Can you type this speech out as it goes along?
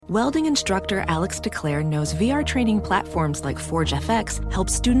Welding instructor Alex DeClaire knows VR training platforms like Forge FX help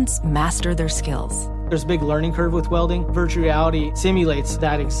students master their skills. There's a big learning curve with welding. Virtual reality simulates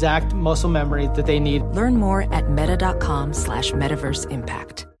that exact muscle memory that they need. Learn more at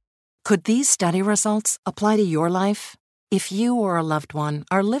meta.com/metaverseimpact. Could these study results apply to your life? If you or a loved one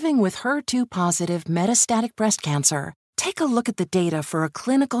are living with HER2-positive metastatic breast cancer, take a look at the data for a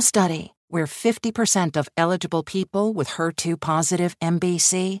clinical study where 50% of eligible people with HER2-positive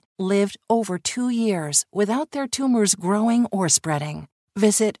MBC lived over 2 years without their tumors growing or spreading.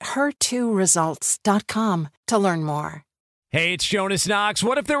 Visit her2results.com to learn more. Hey, it's Jonas Knox.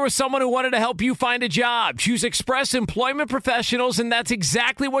 What if there was someone who wanted to help you find a job? Choose Express Employment Professionals, and that's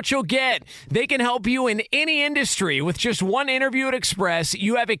exactly what you'll get. They can help you in any industry. With just one interview at Express,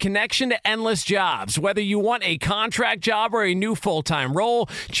 you have a connection to endless jobs. Whether you want a contract job or a new full-time role,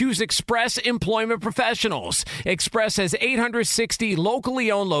 choose Express Employment Professionals. Express has 860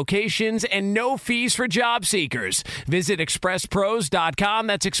 locally owned locations and no fees for job seekers. Visit expresspros.com.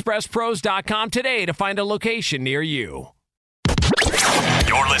 That's expresspros.com today to find a location near you.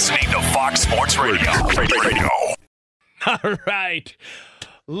 You're listening to Fox Sports Radio. All right.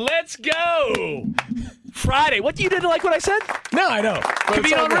 Let's go. Friday. What, you didn't like what I said? No, I don't.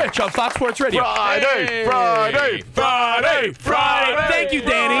 Covino and Rich on Fox Sports Radio. Friday. Thank you,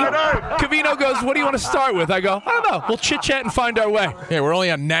 Danny. Covino goes, what do you want to start with? I go, I don't know. We'll chit-chat and find our way. Yeah, we're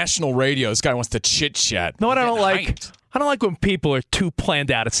only on national radio. This guy wants to chit-chat. No, what I don't like? I don't like when people are too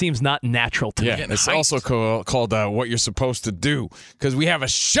planned out. It seems not natural to me. Yeah, it's also called what you're supposed to do, because we have a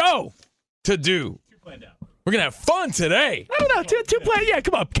show to do. Too planned out. We're going to have fun today. I don't know. Too planned. Yeah,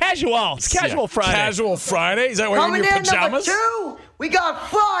 come on. Casual. It's Casual Friday. Casual Friday? Is that why you're in your pajamas? Number 2, we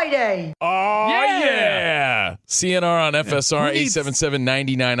got Friday. Oh, yeah. CNR on FSR,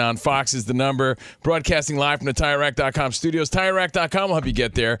 877-99 on Fox is the number. Broadcasting live from the TireRack.com studios. TireRack.com will help you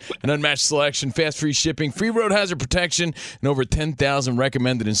get there. An unmatched selection, fast free shipping, free road hazard protection, and over 10,000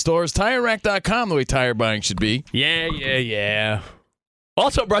 recommended in stores. TireRack.com, the way tire buying should be. Yeah.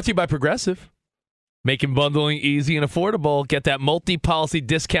 Also brought to you by Progressive. Making bundling easy and affordable. Get that multi-policy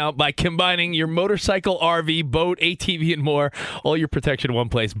discount by combining your motorcycle, RV, boat, ATV, and more. All your protection in one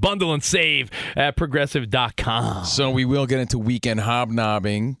place. Bundle and save at Progressive.com. So we will get into weekend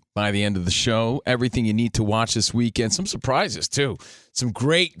hobnobbing by the end of the show. Everything you need to watch this weekend. Some surprises, too. Some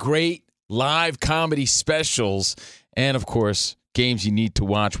great live comedy specials. And, of course, games you need to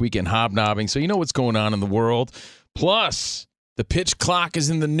watch. Weekend hobnobbing. So you know what's going on in the world. Plus, the pitch clock is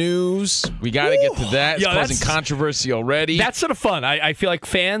in the news. We got to get to that. It's causing controversy already. That's sort of fun. I feel like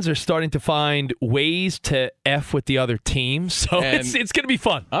fans are starting to find ways to F with the other team. So it's going to be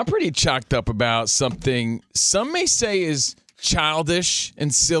fun. I'm pretty chalked up about something some may say is childish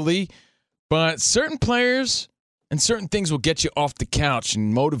and silly, but certain players and certain things will get you off the couch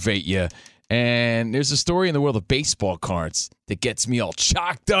and motivate you. And there's a story in the world of baseball cards that gets me all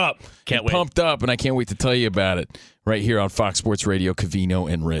chalked up, pumped up, and I can't wait to tell you about it right here on Fox Sports Radio,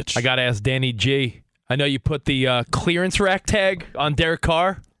 Covino and Rich. I got to ask Danny G. I know you put the clearance rack tag on Derek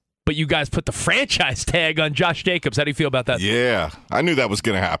Carr, but you guys put the franchise tag on Josh Jacobs. How do you feel about that? Yeah, I knew that was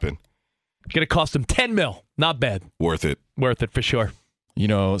going to happen. Going to cost him $10 million. Not bad. Worth it. Worth it for sure. You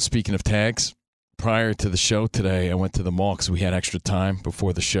know, speaking of tags, prior to the show today, I went to the mall because we had extra time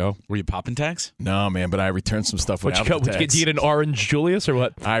before the show. Were you popping tags? No, man, but I returned some stuff without the tags. Did you get an Orange Julius or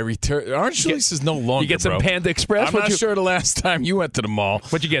what? I returned. Orange Julius is no longer, You get some Panda Express? I'm not sure the last time you went to the mall.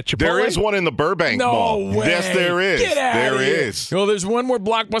 What'd you get, Chipotle? There is one in the Burbank Mall. No way. Yes, there is. Get out of here. is. Well, there's one more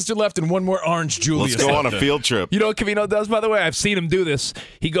Blockbuster left and one more Orange Julius. Let's go on a field trip. You know what Covino does, by the way? I've seen him do this.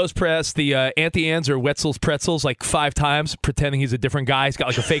 He goes press the Auntie Anne's or Wetzel's pretzels like 5 times, pretending he's a different guy. He's got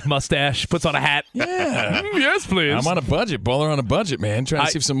like a fake mustache, puts on a hat. Yeah. Yes, please. I'm on a budget. Baller on a budget, man. Trying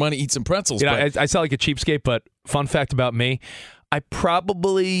to save some money, eat some pretzels. You know, I sound like a cheapskate, but fun fact about me, I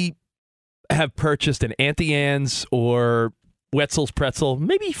probably have purchased an Auntie Anne's or Wetzel's pretzel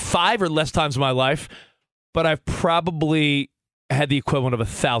maybe 5 or less times in my life, but I've probably had the equivalent of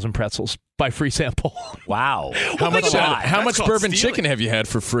 1,000 pretzels by free sample. Wow. How much bourbon chicken have you had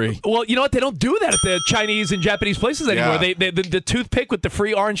for free? Well, you know what? They don't do that at the Chinese and Japanese places anymore. Yeah. The toothpick with the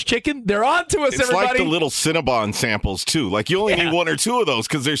free orange chicken, they're on to us, it's everybody. It's like the little Cinnabon samples, too. Like, you only need 1 or 2 of those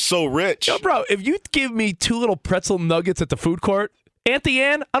because they're so rich. Yo, bro, if you give me 2 little pretzel nuggets at the food court, Auntie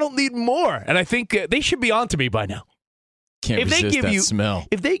Anne, I don't need more. And I think they should be on to me by now. Can't resist that smell.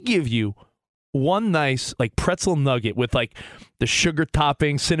 If they give you one nice like pretzel nugget with like the sugar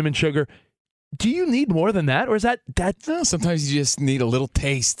topping, cinnamon sugar, Do you need more than that, or is that? No, sometimes you just need a little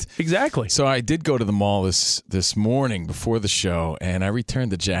taste. Exactly. So I did go to the mall this morning before the show, and I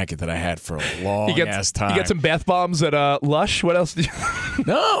returned the jacket that I had for a long-ass time. You got some bath bombs at Lush? What else did you...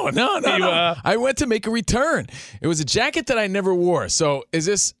 No. I went to make a return. It was a jacket that I never wore. So is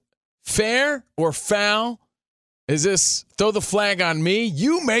this fair or foul? Is this throw the flag on me?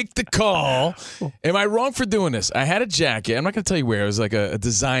 You make the call. Am I wrong for doing this? I had a jacket. I'm not going to tell you where. It was like a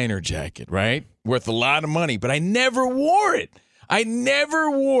designer jacket, right? Worth a lot of money, but I never wore it.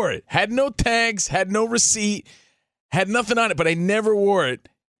 Had no tags, had no receipt, had nothing on it, but I never wore it,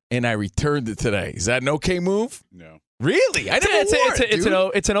 and I returned it today. Is that an okay move? No. Really? I never wore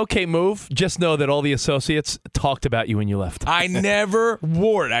it. It's an okay move. Just know that all the associates talked about you when you left. I never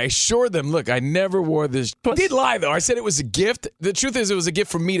wore it. I assured them, look, I never wore this. I did lie, though. I said it was a gift. The truth is it was a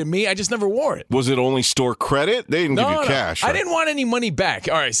gift from me to me. I just never wore it. Was it only store credit? They didn't give you cash. I didn't want any money back.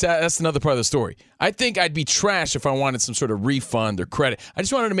 All right, so that's another part of the story. I think I'd be trash if I wanted some sort of refund or credit. I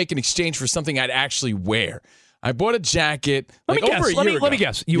just wanted to make an exchange for something I'd actually wear. I bought a jacket over a year ago. Let me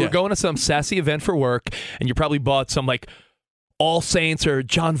guess. You were going to some sassy event for work, and you probably bought some like All Saints or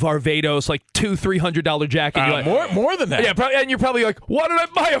John Varvatos like $200-$300 jacket. You're like, more than that. Yeah, and you're probably like, why did I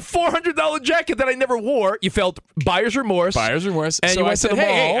buy a $400 jacket that I never wore? You felt buyer's remorse. And so you went to the mall.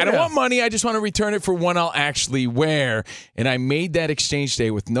 Hey, I don't want money. I just want to return it for one I'll actually wear. And I made that exchange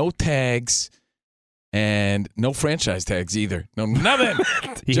day with no tags. And no franchise tags either. No, nothing.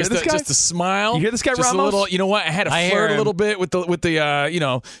 You hear this guy? Just a smile. You hear this guy, just Ramos? A little. You know what? I had to flirt a little bit with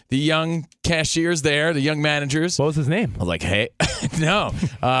the young cashiers there, the young managers. What was his name? I was like, hey, no.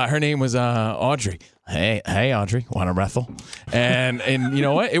 Her name was Audrey. Hey, Audrey, want a Rethel? And you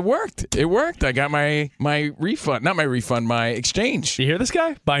know what? It worked. I got my refund. Not my refund, my exchange. You hear this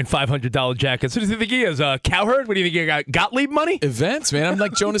guy? Buying $500 jackets. Who do you think he is? Cowherd? What do you think he got? Gottlieb money? Events, man. I'm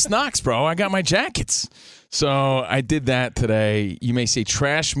like Jonas Knox, bro. I got my jackets. So I did that today. You may say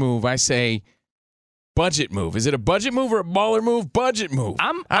trash move. I say budget move. Is it a budget move or a baller move? Budget move.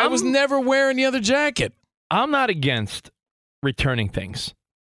 I was never wearing the other jacket. I'm not against returning things.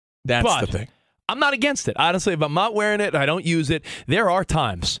 That's the thing. I'm not against it. Honestly, if I'm not wearing it, I don't use it. There are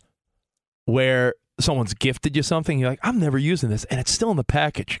times where someone's gifted you something, you're like, I'm never using this, and it's still in the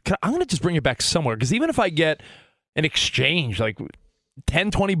package. I'm going to just bring it back somewhere, because even if I get an exchange, like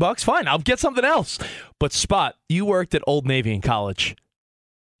 $10, $20, fine, I'll get something else. But Spot, you worked at Old Navy in college.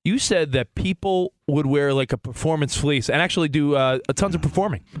 You said that people would wear like a performance fleece and actually do tons of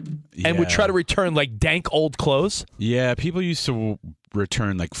performing and would try to return like dank old clothes. Yeah, people used to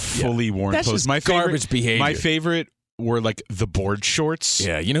return like fully worn That's clothes. just garbage behavior. My favorite were like the board shorts.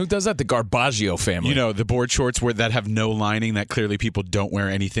 Yeah, you know who does that? The Garbaggio family. You know, the board shorts that have no lining, that clearly people don't wear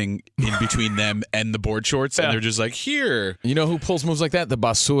anything in between them and the board shorts, and they're just like, here. You know who pulls moves like that? The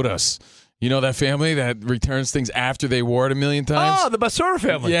Basuras. You know that family that returns things after they wore it a million times? Oh, the Basura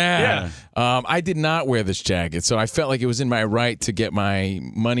family. Yeah. I did not wear this jacket, so I felt like it was in my right to get my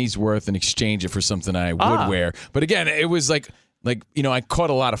money's worth and exchange it for something I would wear. But again, it was like I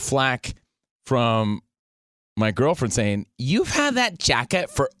caught a lot of flack from my girlfriend saying, you've had that jacket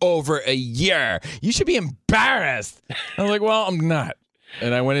for over a year. You should be embarrassed. I was like, well, I'm not.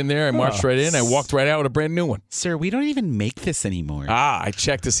 And I went in there, I marched right in, I walked right out with a brand new one. Sir, we don't even make this anymore. I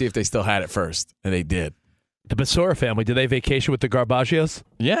checked to see if they still had it first, and they did. The Basura family, did they vacation with the Garbaggios?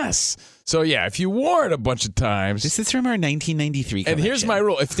 Yes. So, yeah, if you wore it a bunch of times. This is from our 1993 collection. And here's my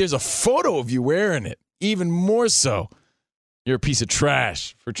rule. If there's a photo of you wearing it, even more so, you're a piece of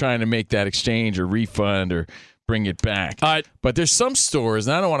trash for trying to make that exchange or refund or bring it back. But there's some stores,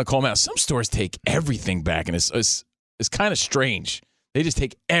 and I don't want to call them out, some stores take everything back, and it's kind of strange. They just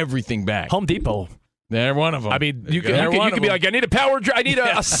take everything back. Home Depot. They're one of them. I mean, you could be like, I need a power drill. I need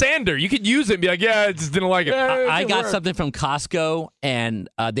a sander. You could use it and be like, yeah, I just didn't like it. I got something from Costco, and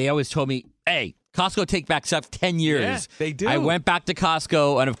they always told me, hey, Costco take back stuff 10 years. Yeah, they do. I went back to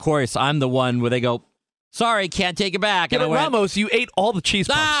Costco, and of course, I'm the one where they go, sorry, can't take it back. Yeah, but Ramos, you ate all the cheese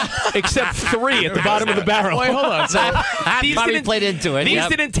puffs except 3 at the bottom of the barrel. Wait, hold on. So, these didn't played into it. These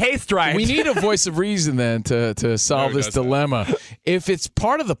didn't taste right. We need a voice of reason then to solve this dilemma. If it's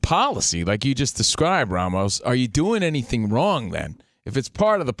part of the policy, like you just described, Ramos, are you doing anything wrong then? If it's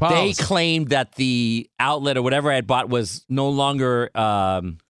part of the policy. They claimed that the outlet or whatever I had bought was no longer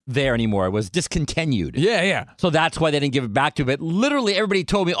there anymore. It was discontinued. Yeah. So that's why they didn't give it back to me. But literally everybody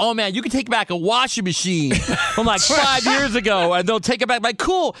told me, oh man, you can take back a washing machine from like 5 years ago, and they'll take it back. I'm like,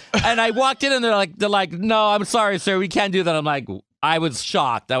 cool. And I walked in and they're like, no, I'm sorry, sir, we can't do that. I'm like, I was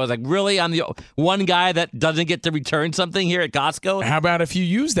shocked. I was like, really? I'm the one guy that doesn't get to return something here at Costco? How about if you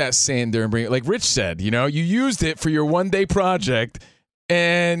use that sander and bring it, like Rich said, you used it for your one-day project,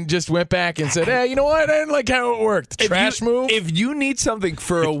 and just went back and said, hey, you know what? I didn't like how it worked. Trash move. If you need something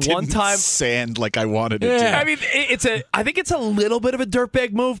for a one-time sand like I wanted it to. I mean, I think it's a little bit of a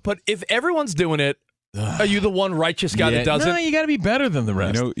dirtbag move, but if everyone's doing it, are you the one righteous guy that does it? No, you got to be better than the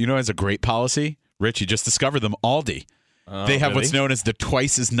rest. You know, as a great policy, Rich, you just discovered them, Aldi. They have what's known as the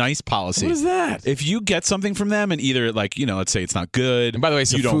twice as nice policy. What is that? If you get something from them and either let's say it's not good. And by the way,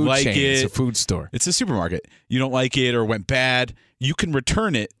 it's you a don't food like chain. it. It's a food store. It's a supermarket. You don't like it or went bad. You can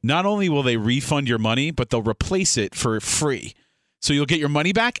return it. Not only will they refund your money, but they'll replace it for free. So you'll get your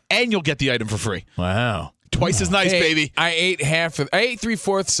money back and you'll get the item for free. Wow. Twice as nice, baby. I ate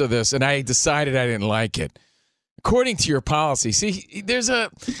 3/4 of this, and I decided I didn't like it. According to your policy, see, there's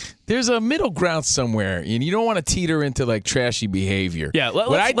a middle ground somewhere, and you don't want to teeter into like trashy behavior. Yeah,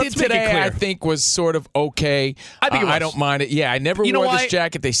 what I did today, I think was sort of okay. I think I don't mind it. Yeah, I never wore this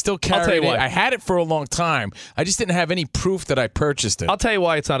jacket. They still carried it. I had it for a long time. I just didn't have any proof that I purchased it. I'll tell you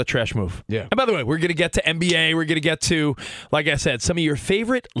why it's not a trash move. Yeah. And by the way, we're going to get to NBA. We're going to get to, like I said, some of your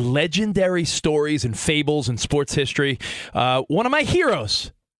favorite legendary stories and fables in sports history. One of my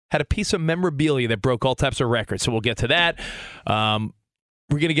heroes had a piece of memorabilia that broke all types of records. So we'll get to that. We're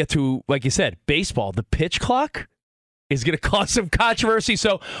going to get to, like you said, baseball. The pitch clock is going to cause some controversy.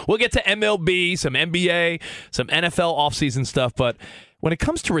 So we'll get to MLB, some NBA, some NFL offseason stuff. But when it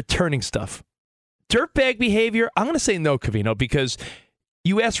comes to returning stuff, dirtbag behavior, I'm going to say no, Covino, because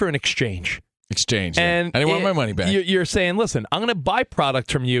you asked for an exchange. And I didn't want my money back. You're saying, listen, I'm going to buy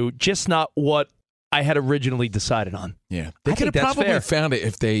product from you, just not what I had originally decided on. Yeah. They could have probably found it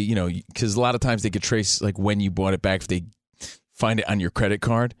if they, because a lot of times they could trace like when you bought it back if they find it on your credit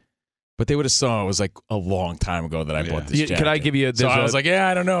card. But they would have saw it was like a long time ago that I bought this jacket. Can I give you? So I was like,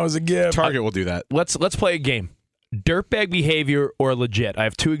 I don't know. It was a gift. Target will do that. Let's play a game. Dirtbag behavior or legit. I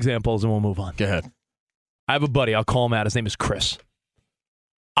have two examples and we'll move on. Go ahead. I have a buddy. I'll call him out. His name is Chris.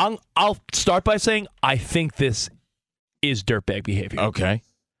 I'll start by saying I think this is dirtbag behavior. Okay.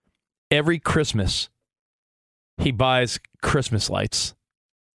 Every Christmas, he buys Christmas lights,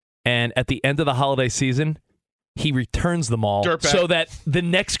 and at the end of the holiday season, he returns them all so that the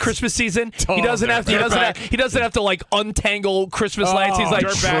next Christmas season he doesn't have to like untangle Christmas lights. He's like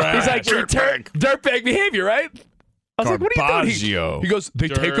dirtbag behavior, right? I was like, what are you doing? He goes, they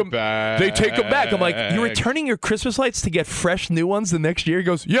take them back. I'm like, you're returning your Christmas lights to get fresh new ones the next year? He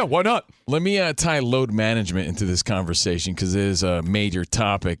goes, yeah, why not? Let me tie load management into this conversation because it is a major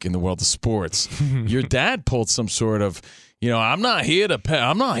topic in the world of sports. Your dad pulled some sort of, I'm not here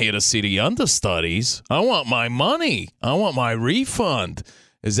to see the understudies. I want my money. I want my refund.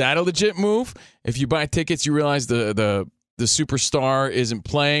 Is that a legit move? If you buy tickets, you realize the superstar isn't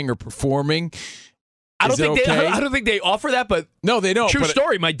playing or performing. I don't think they offer that, but no, they don't. True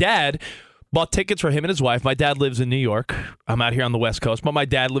story. My dad bought tickets for him and his wife. My dad lives in New York. I'm out here on the West Coast, but my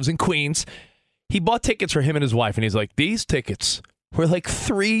dad lives in Queens. He bought tickets for him and his wife, and he's like, these tickets were like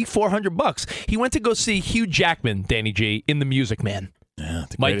 $300-400. He went to go see Hugh Jackman, Danny G, in The Music Man. Yeah,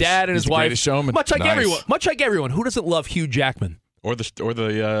 my dad and his wife, showman. much like everyone, who doesn't love Hugh Jackman or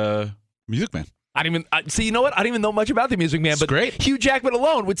the Music Man? I don't even see. You know what? I don't even know much about The Music Man, but great. Hugh Jackman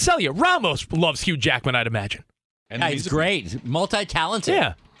alone would sell you. Ramos loves Hugh Jackman, I'd imagine. And he's great, multi-talented.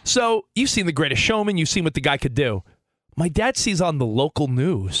 Yeah. So you've seen The Greatest Showman. You've seen what the guy could do. My dad sees on the local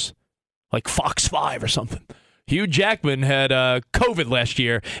news, like Fox 5 or something, Hugh Jackman had COVID last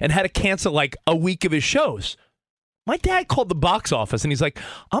year and had to cancel like a week of his shows. My dad called the box office and he's like,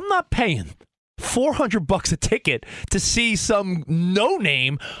 I'm not paying $400 a ticket to see some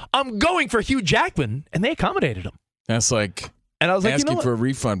no-name. I'm going for Hugh Jackman, and they accommodated him. That's like asking for a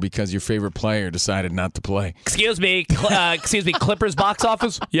refund because your favorite player decided not to play. Excuse me, Clippers box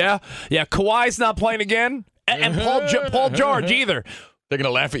office? Yeah. Kawhi's not playing again, and Paul George either. They're going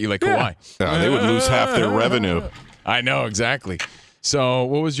to laugh at you like Kawhi. Yeah, they would lose half their revenue. I know, exactly. So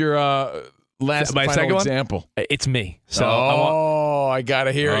what was your final example? It's me. So I got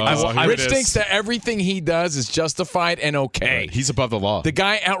to hear it. Rich thinks that everything he does is justified and okay. Right. He's above the law. The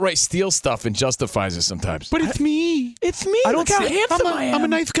guy outright steals stuff and justifies it sometimes. But it's me. It's me. I don't Look how handsome I am. I'm a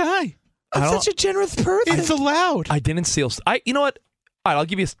nice guy. I'm such a generous person. It's allowed. I didn't steal. You know what? All right, I'll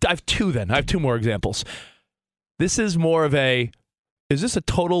give you. I have two then. I have two more examples. This is more of a. Is this a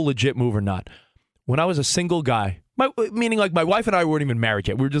total legit move or not? When I was a single guy, meaning like my wife and I weren't even married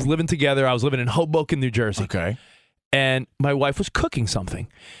yet. We were just living together. I was living in Hoboken, New Jersey. Okay. And my wife was cooking something.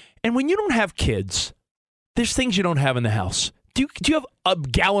 And when you don't have kids, there's things you don't have in the house. Do you have a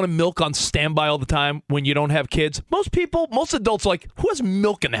gallon of milk on standby all the time when you don't have kids? Most adults are like, who has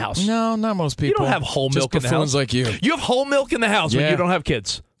milk in the house? No, not most people. You don't have whole milk in the house. Just like you. You have whole milk in the house when you don't have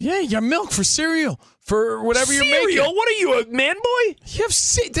kids. Yeah, you got milk for cereal. For whatever you're making. What are you, a man boy? You have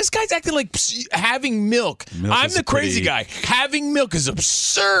this guy's acting like having milk. I'm the crazy guy. Having milk is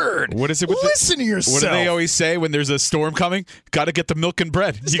absurd. What is it? Listen to yourself. What do they always say when there's a storm coming? Got to get the milk and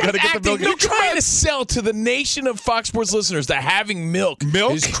bread. You got to get the milk. You're trying to sell to the nation of Fox Sports listeners that having milk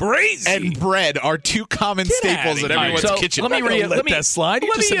is crazy. And bread are two common staples in everyone's kitchen. Let me let that slide.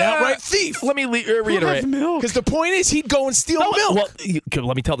 You're just an outright thief. Let me reiterate. Because the point is, he'd go and steal milk. Well,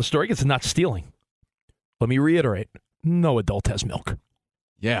 let me tell the story because it's not stealing. Let me reiterate. No adult has milk.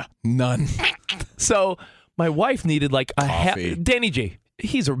 Yeah, none. So my wife needed like a Coffee. Danny G.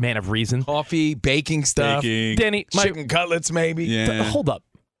 He's a man of reason. Coffee, baking stuff. Danny, chicken cutlets maybe. Yeah. Hold up.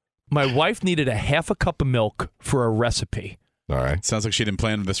 My wife needed a half a cup of milk for a recipe. All right. Sounds like she didn't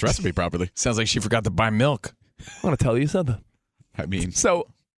plan this recipe properly. Sounds like she forgot to buy milk. I want to tell you something. I mean, so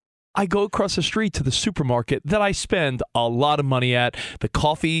I go across the street to the supermarket that I spend a lot of money at. The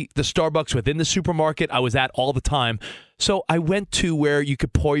coffee, the Starbucks within the supermarket, I was at all the time. So I went to where you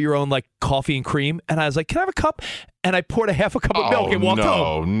could pour your own like coffee and cream, and I was like, "Can I have a cup?" And I poured a half a cup of milk and walked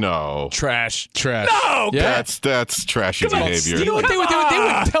home. No, Trash. No, Yeah. That's trashy behavior. You know what they would do? They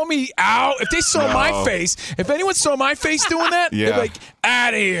would tell me out. If they saw my face, if anyone saw my face doing that, they'd be like,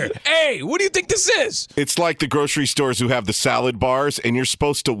 out of here. Hey, what do you think this is? It's like the grocery stores who have the salad bars, and you're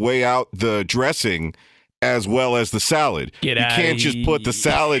supposed to weigh out the dressing as well as the salad. You can't just put the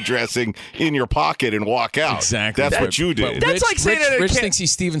salad dressing in your pocket and walk out. Exactly. That's what you did. That's like saying at a Rich thinks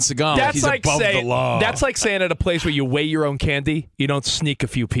he's Steven Seagal. That's He's like above saying, the law. That's like saying at a place where you weigh your own candy, you don't sneak a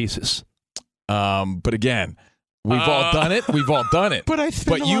few pieces. But again, we've all done it. We've all done it.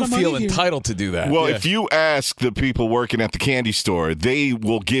 But you feel entitled to do that. Well, if you ask the people working at the candy store, they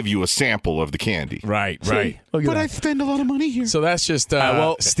will give you a sample of the candy. Right. but I spend a lot of money here. So that's just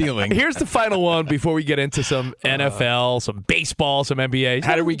stealing. Here's the final one before we get into some NFL, some baseball, some NBA.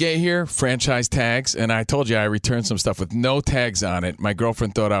 How did we get here? Franchise tags. And I told you I returned some stuff with no tags on it. My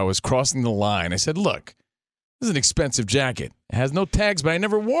girlfriend thought I was crossing the line. I said, look, this is an expensive jacket. It has no tags, but I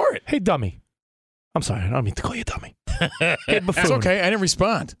never wore it. Hey, dummy. I'm sorry. I don't mean to call you dummy. Hey, buffoon. It's okay. I didn't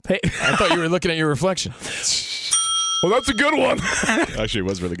respond. Hey. I thought you were looking at your reflection. Well, that's a good one. Actually, it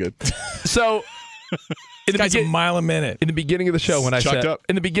was really good. So, This guy's a mile a minute. In the beginning of the show, when I said,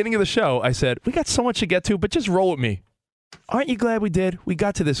 in the beginning of the show, I said, we got so much to get to, but just roll with me. Aren't you glad we did? We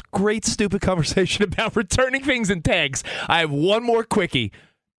got to this great, stupid conversation about returning things and tags. I have one more quickie,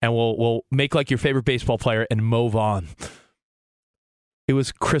 and we'll make like your favorite baseball player and move on. It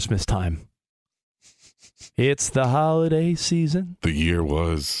was Christmas time. It's the holiday season. The year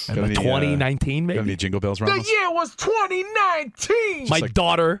was 2019, maybe. Got any jingle bells, Ramos? The year was 2019. My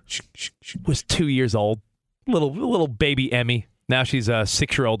daughter was 2 years old, little baby Emmy. Now she's a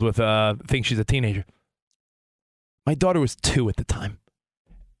 6-year-old with thinks she's a teenager. My daughter was 2 at the time,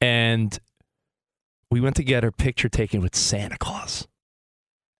 and we went to get her picture taken with Santa Claus.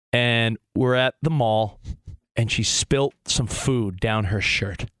 And we're at the mall, and she spilt some food down her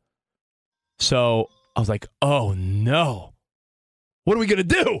shirt. So I was like, oh, no. What are we going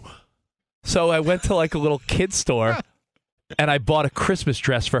to do? So I went to like a little kid's store, and I bought a Christmas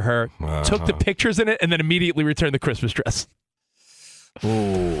dress for her, took the pictures in it, and then immediately returned the Christmas dress.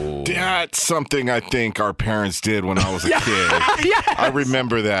 Ooh. That's something I think our parents did when I was a kid. Yes. I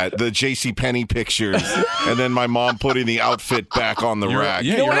remember that. The JCPenney pictures, and then my mom putting the outfit back on the rack.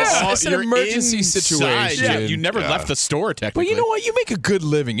 You know what? It's an emergency situation. Yeah, you never left the store, technically. But you know what? You make a good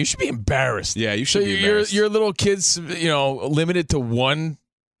living. You should be embarrassed. Yeah, you should be embarrassed. Your little kids, limited to one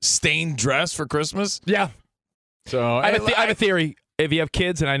stained dress for Christmas? Yeah. So I have a theory. If you have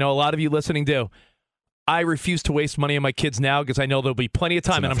kids, and I know a lot of you listening do, I refuse to waste money on my kids now because I know there'll be plenty of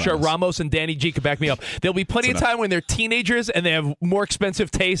time, and I'm sure Ramos and Danny G can back me up. There'll be plenty of time when they're teenagers and they have more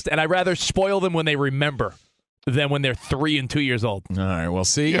expensive taste, and I'd rather spoil them when they remember than when they're 3 and 2 years old. All right, well,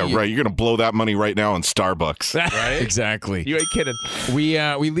 see. Yeah, right. You're going to blow that money right now on Starbucks. Right? Exactly. You ain't kidding. We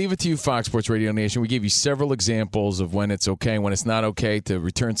leave it to you, Fox Sports Radio Nation. We gave you several examples of when it's okay, when it's not okay to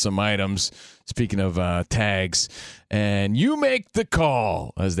return some items. Speaking of tags, and you make the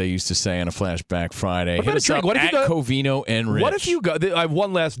call, as they used to say on a Flashback Friday. Hit us up at Covino and Rich. What if you go? I have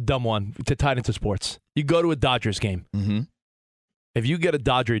one last dumb one to tie into sports. You go to a Dodgers game. Mm-hmm. If you get a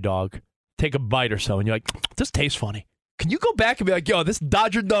Dodger dog, take a bite or so, and you're like, this tastes funny. Can you go back and be like, yo, this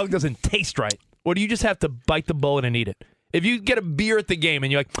Dodger dog doesn't taste right? Or do you just have to bite the bullet and eat it? If you get a beer at the game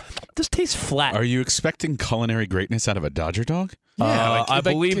and you're like, this tastes flat. Are you expecting culinary greatness out of a Dodger dog? I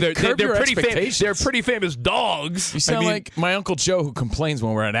believe they're pretty famous. They're pretty famous dogs. You sound like my Uncle Joe who complains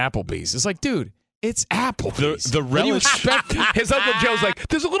when we're at Applebee's. It's like, dude, it's Applebee's. The relish. His Uncle Joe's like,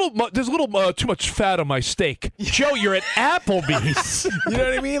 there's a little too much fat on my steak. Joe, you're at Applebee's. You know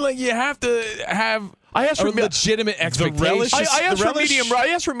what I mean? Like, you have to have legitimate expectations. I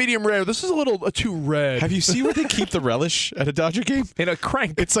asked for medium rare. This is a little too red. Have you seen where they keep the relish at a Dodger game? In a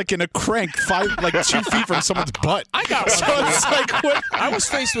crank. It's like in a crank, 2 feet from someone's butt. I got one. So it's like, what? I was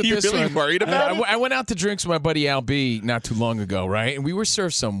faced with You this really one. worried about it? I went out to drinks with my buddy Al B not too long ago, right? And we were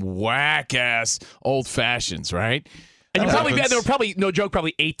served some whack-ass old fashions, right? And they were probably, no joke,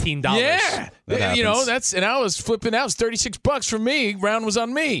 probably $18. Yeah. And I was flipping out. It was $36 for me. Round was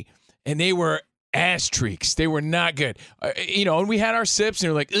on me. And they were ass treaks. They were not good. And we had our sips, and they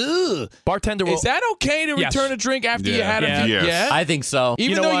were like, ugh. Bartender, is that okay to return a drink after you had a few? Yes. I think so.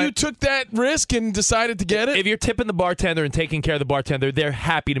 Even though you took that risk and decided to get it? If you're tipping the bartender and taking care of the bartender, they're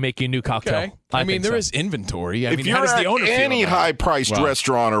happy to make you a new cocktail. Okay. I mean, there is inventory. I mean, how you're does the owner feel at any about it? high-priced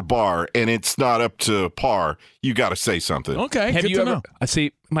restaurant or bar and it's not up to par, you got to say something. Okay, Have good you to ever? know. I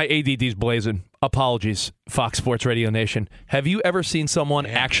see my ADD's blazing. Apologies, Fox Sports Radio Nation. Have you ever seen someone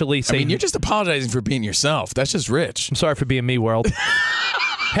actually say? I mean, you're just apologizing for being yourself. That's just rich. I'm sorry for being me, world.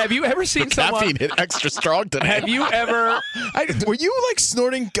 Have you ever seen someone? Caffeine hit extra strong today. Have you ever? Were you like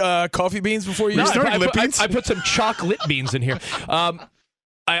snorting coffee beans before you? No, snorting lip I beans? put some chocolate beans in here.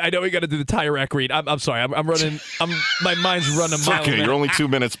 I know we got to do the Tire Rack read. I'm sorry. I'm running. My mind's running a It's mile. okay. You're only 2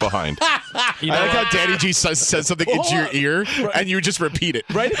 minutes behind. I like how Daddy G says something into your ear, and you just repeat it.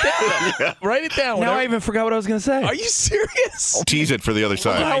 Write it down. Write it down. Now I even forgot what I was going to say. Are you serious? Tease it for the other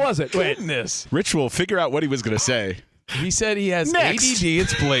side. How was it? Wait. Goodness. Rich will figure out what he was going to say. He said he has Next. ADD.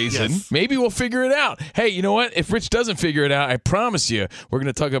 It's blazing. Maybe we'll figure it out. Hey, you know what? If Rich doesn't figure it out, I promise you, we're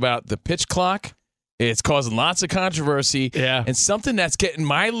going to talk about the pitch clock. It's causing lots of controversy. Yeah. And something that's getting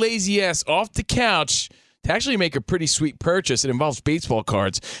my lazy ass off the couch to actually make a pretty sweet purchase. It involves baseball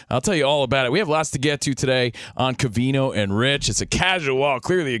cards. I'll tell you all about it. We have lots to get to today on Covino and Rich. It's a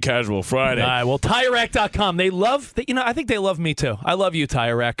clearly a casual Friday. All right, well, TireRack.com. They love, I think they love me too. I love you,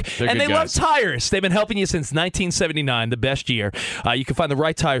 Tire Rack. They're and good they guys. love tires. They've been helping you since 1979, the best year. You can find the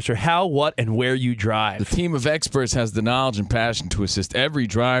right tires for how, what, and where you drive. The team of experts has the knowledge and passion to assist every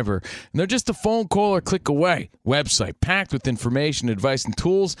driver, and they're just a phone call or click away. Website packed with information, advice, and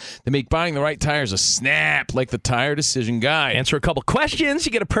tools that make buying the right tires a snap, like the Tire Decision Guide. Answer a couple questions.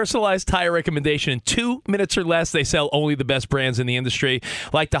 You get a personalized tire recommendation in 2 minutes or less. They sell only the best brands in the industry,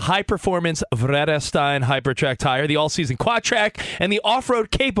 like the high-performance Vredestein Hypertrack tire, the all-season Quad Track, and the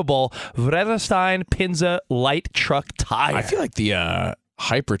off-road capable Vredestein Pinza light truck tire. I feel like the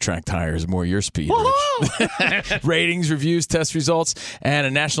Hypertrack tire is more your speed. Ratings, reviews, test results, and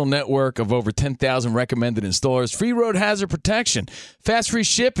a national network of over 10,000 recommended installers. Free road hazard protection, fast free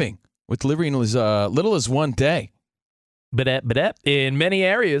shipping with delivery in as little as 1 day. In many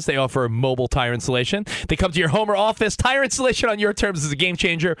areas, they offer mobile tire installation. They come to your home or office. Tire installation on your terms is a game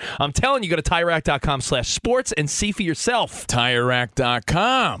changer. I'm telling you, go to TireRack.com/sports and see for yourself.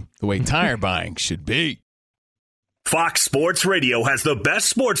 TireRack.com, the way tire buying should be. Fox Sports Radio has the best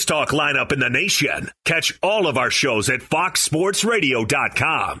sports talk lineup in the nation. Catch all of our shows at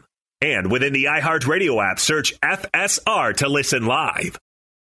foxsportsradio.com. And within the iHeartRadio app, search FSR to listen live.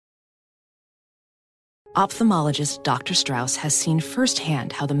 Ophthalmologist Dr. Strauss has seen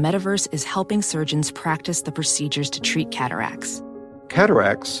firsthand how the metaverse is helping surgeons practice the procedures to treat cataracts.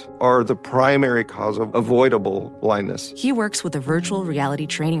 Cataracts are the primary cause of avoidable blindness. He works with a virtual reality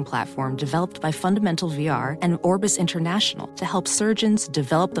training platform developed by Fundamental VR and Orbis International to help surgeons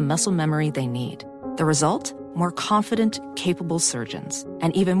develop the muscle memory they need. The result? More confident, capable surgeons.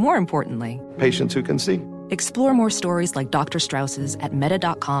 And even more importantly, Patients who can see. explore more stories like Dr. Strauss's at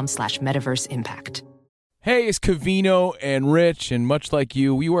meta.com/metaverse impact. Hey, it's Covino and Rich, and much like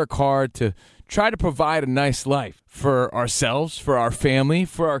you, we work hard to try to provide a nice life for ourselves, for our family,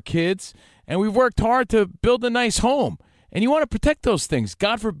 for our kids, and we've worked hard to build a nice home. And you want to protect those things.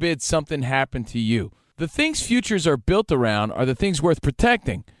 God forbid something happened to you. The things futures are built around are the things worth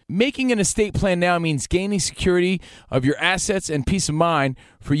protecting. Making an estate plan now means gaining security of your assets and peace of mind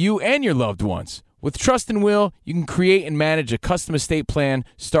for you and your loved ones. With Trust and Will, you can create and manage a custom estate plan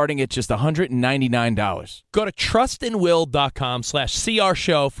starting at just $199. Go to trustandwill.com/CR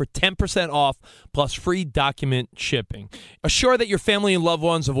show for 10% off plus free document shipping. Assure that your family and loved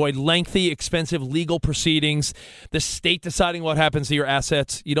ones avoid lengthy, expensive legal proceedings, the state deciding what happens to your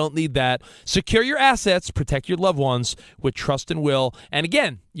assets. You don't need that. Secure your assets, protect your loved ones with Trust and Will. And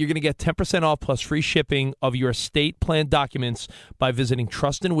again, you're going to get 10% off plus free shipping of your estate plan documents by visiting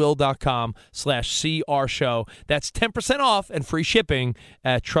trustandwill.com/CRShow. That's 10% off and free shipping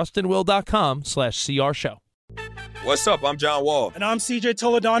at trustandwill.com/CRShow. What's up? I'm John Wall. And I'm CJ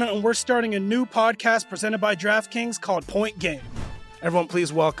Toledano, and we're starting a new podcast presented by DraftKings called Point Game. Everyone,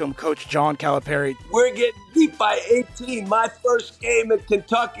 please welcome Coach John Calipari. We're getting beat by 18. My first game in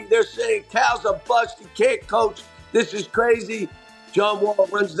Kentucky, they're saying Cal's a bust. He can't coach. This is crazy. John Wall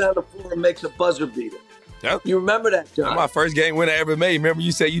runs down the floor and makes a buzzer beater. Yep. You remember that, John? That's my first game win I ever made. Remember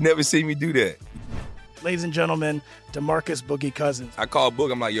you said you never see me do that. Ladies and gentlemen, DeMarcus Boogie Cousins. I called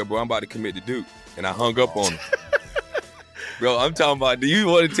Boog. I'm like, yo, bro, I'm about to commit to Duke. And I hung up on him. Bro, I'm talking about, do you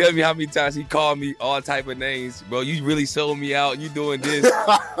want to tell me how many times he called me all type of names? Bro, you really sold me out. You doing this.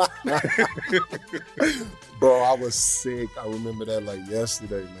 Bro, I was sick. I remember that like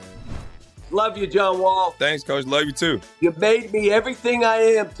yesterday, man. Love you, John Wall. Thanks, Coach. Love you, too. You made me everything I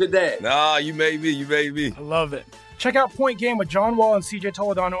am today. Nah, you made me. You made me. I love it. Check out Point Game with John Wall and CJ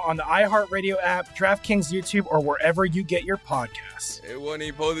Toledano on the iHeartRadio app, DraftKings YouTube, or wherever you get your podcasts. It wasn't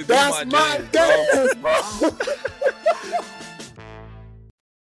even supposed to be That's my dance, bro.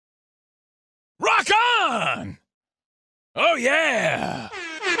 Rock on! Oh, yeah!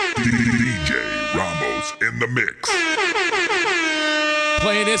 DJ Ramos in the mix.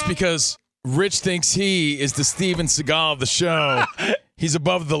 Playing this because Rich thinks he is the Steven Seagal of the show. He's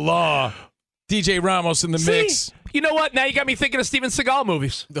above the law. DJ Ramos in the mix. You know what? Now you got me thinking of Steven Seagal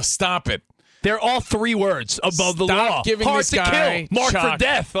movies. Stop it. They're all 3 words above the Stop law. Giving Hard this to guy kill. Marked chalk. for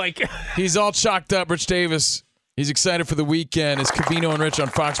death. Like He's all chalked up. Rich Davis. He's excited for the weekend. It's Covino and Rich on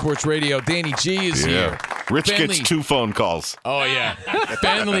Fox Sports Radio. Danny G is here. Rich Bentley. gets 2 phone calls. Oh, yeah.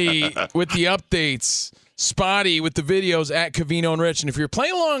 Bentley with the updates. Spotty with the videos at Covino and Rich. And if you're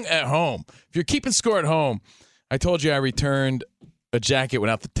playing along at home, if you're keeping score at home, I told you I returned a jacket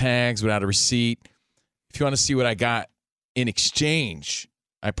without the tags, without a receipt. If you want to see what I got in exchange,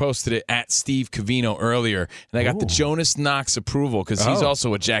 I posted it at Steve Covino earlier, and I got the Jonas Knox approval because he's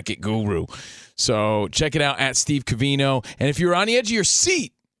also a jacket guru. So check it out at Steve Covino. And if you're on the edge of your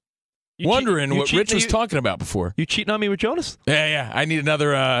seat, wondering what Rich was talking about before. You cheating on me with Jonas? Yeah. I need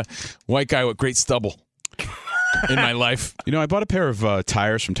another white guy with great stubble in my life. You know, I bought a pair of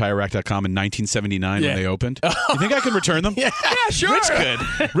tires from TireRack.com in 1979 when they opened. You think I can return them? Yeah, sure. Rich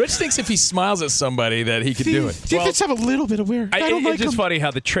could. Rich thinks if he smiles at somebody that he could do it. See, if it's have a little bit of wear. I don't like it's just funny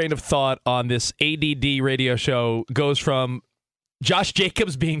how the train of thought on this ADD radio show goes from Josh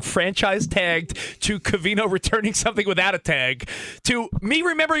Jacobs being franchise tagged to Covino returning something without a tag to me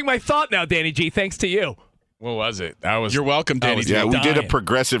remembering my thought now, Danny G, thanks to you. What was it? You're welcome, Danny. Yeah, we did a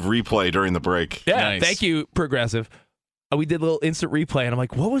progressive replay during the break. Yeah, Nice. Thank you, Progressive. We did a little instant replay, and I'm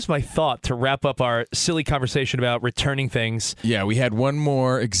like, what was my thought to wrap up our silly conversation about returning things? Yeah, we had one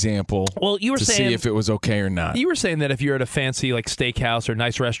more example you were to saying, see if it was okay or not. You were saying that if you're at a fancy like steakhouse or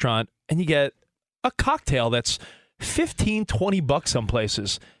nice restaurant and you get a cocktail that's $15, $20 some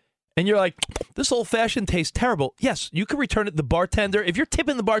places, and you're like, this old-fashioned tastes terrible. Yes, you can return it to the bartender. If you're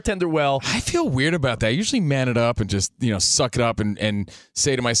tipping the bartender well. I feel weird about that. I usually man it up and just, suck it up and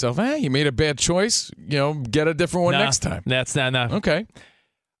say to myself, you made a bad choice. Get a different one next time. That's not. Okay.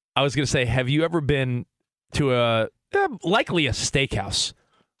 I was going to say, have you ever been to likely a steakhouse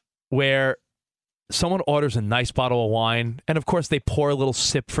where someone orders a nice bottle of wine and, of course, they pour a little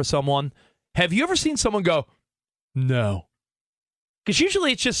sip for someone? Have you ever seen someone go, no? Because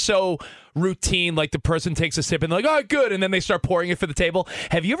usually it's just so routine, like the person takes a sip and they're like, oh, good, and then they start pouring it for the table.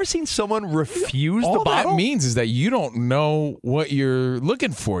 Have you ever seen someone refuse the bottle? All that means is that you don't know what you're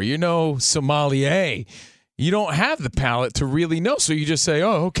looking for. You're no sommelier. You don't have the palate to really know, so you just say,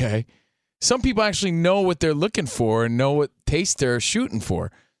 oh, okay. Some people actually know what they're looking for and know what taste they're shooting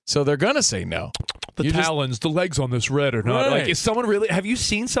for, so they're going to say no. The talons, the legs on this red or not. Right. Like, is someone really? Have you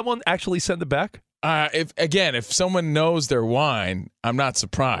seen someone actually send it back? If someone knows their wine, I'm not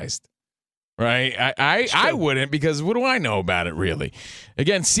surprised, right? I wouldn't, because what do I know about it, really?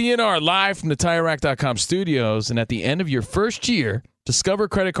 Again, CNR live from the TireRack.com studios, and at the end of your first year, Discover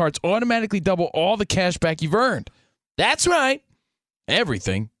credit cards automatically double all the cash back you've earned. That's right.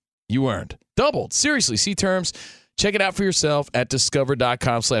 Everything you earned. Doubled. Seriously, see terms. Check it out for yourself at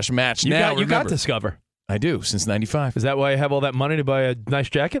discover.com/match. You got Discover. I do, since 95. Is that why I have all that money to buy a nice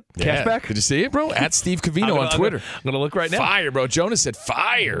jacket? Yeah. Cashback? Did you see it, bro? At Steve Covino on Twitter. I'm going to look right now. Fire, bro. Jonas said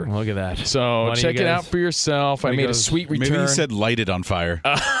fire. Look at that. So Money, check it out for yourself. I made a sweet return. Maybe he said light it on fire.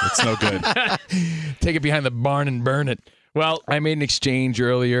 It's no good. Take it behind the barn and burn it. Well, I made an exchange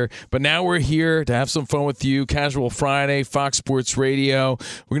earlier, but now we're here to have some fun with you. Casual Friday, Fox Sports Radio.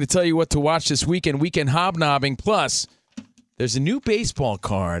 We're going to tell you what to watch this weekend. Weekend hobnobbing. Plus, there's a new baseball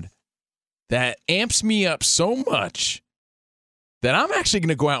card that amps me up so much that I'm actually going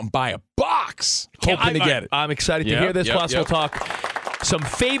to go out and buy a box, hoping to get it. I'm excited to hear this. Plus, we'll talk some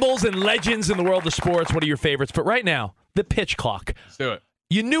fables and legends in the world of sports. What are your favorites? But right now, the pitch clock. Let's do it.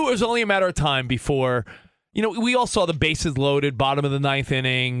 You knew it was only a matter of time before, we all saw the bases loaded, bottom of the ninth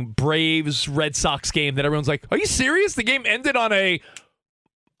inning, Braves, Red Sox game that everyone's like, are you serious? The game ended on a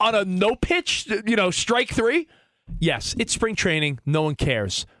no pitch, strike three? Yes, it's spring training. No one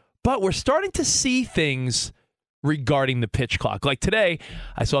cares. But we're starting to see things regarding the pitch clock. Like today,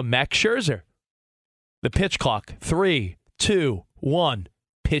 I saw Max Scherzer. The pitch clock, 3, 2, 1,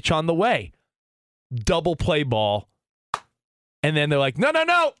 pitch on the way. Double play ball. And then they're like,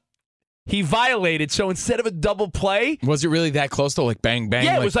 no. He violated. So instead of a double play. Was it really that close though? Like bang, bang?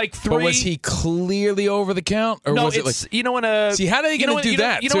 Yeah, it was like 3. But was he clearly over the count? Or no, was it like. See, how are they going to do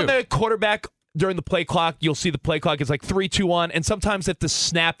that? When the quarterback. During the play clock, you'll see the play clock is like 3, 2, 1, and sometimes at the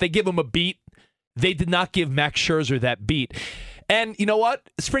snap, they give him a beat. They did not give Max Scherzer that beat. And you know what?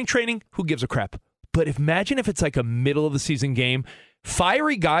 Spring training, who gives a crap? But imagine if it's like a middle-of-the-season game.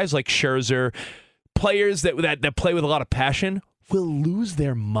 Fiery guys like Scherzer, players that play with a lot of passion, will lose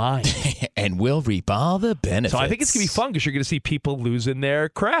their mind. And will reap all the benefits. So I think it's going to be fun because you're going to see people losing their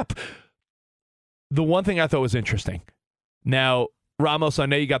crap. The one thing I thought was interesting. Now, Ramos, I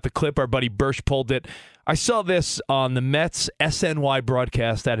know you got the clip. Our buddy Birch pulled it. I saw this on the Mets SNY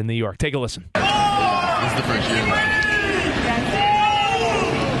broadcast out in New York. Take a listen. This is the first year.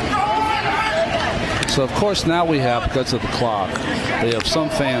 So, of course, now we have, because of the clock, we have some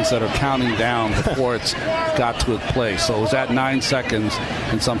fans that are counting down before it's got to its place. So it was at 9 seconds,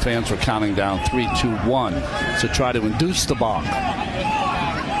 and some fans were counting down 3, 2, 1 to try to induce the balk.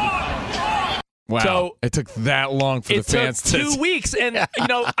 Wow. So it took that long for the fans to... It took 2 weeks, and,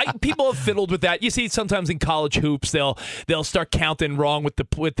 people have fiddled with that. You see sometimes in college hoops, they'll start counting wrong with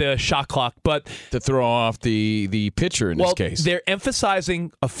the shot clock. But to throw off the pitcher in this case. They're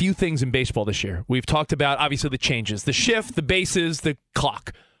emphasizing a few things in baseball this year. We've talked about, obviously, the changes, the shift, the bases, the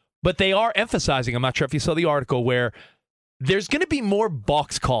clock. But they are emphasizing, I'm not sure if you saw the article, where there's going to be more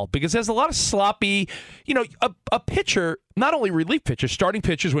balks called because there's a lot of sloppy, a pitcher, not only relief pitchers, starting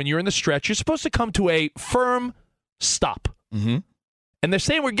pitchers, when you're in the stretch, you're supposed to come to a firm stop. Mm-hmm. And they're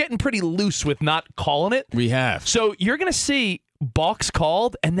saying we're getting pretty loose with not calling it. We have. So you're going to see balks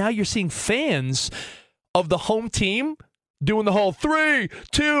called, and now you're seeing fans of the home team doing the whole 3,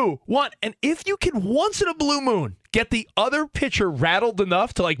 2, 1. And if you can once in a blue moon get the other pitcher rattled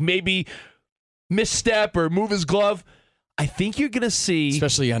enough to maybe misstep or move his glove, I think you're going to see...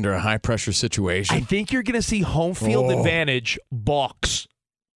 Especially under a high-pressure situation. I think you're going to see home field advantage balks.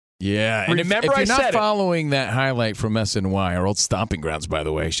 Yeah. And remember, if you're not said following that highlight from SNY, our old stomping grounds, by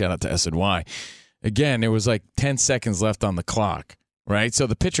the way, shout out to SNY. Again, there was 10 seconds left on the clock, right? So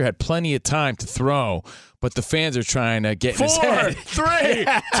the pitcher had plenty of time to throw, but the fans are trying to get in his head. 4, 3,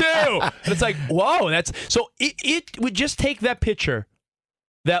 2. And it's like, whoa. So it would just take that pitcher...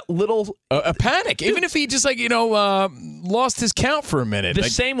 That little... a panic. Even if he just, lost his count for a minute. The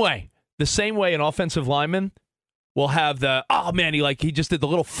same way an offensive lineman will have he just did the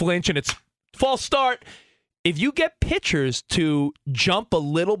little flinch and it's false start. If you get pitchers to jump a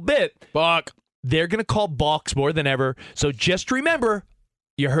little bit, balk, they're going to call balks more than ever. So just remember,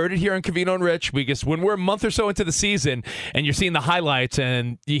 you heard it here on Covino and Rich, because when we're a month or so into the season and you're seeing the highlights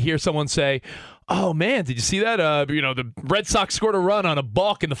and you hear someone say, oh, man, did you see that? The Red Sox scored a run on a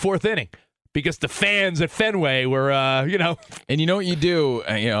balk in the 4th inning because the fans at Fenway were, And you know what you do,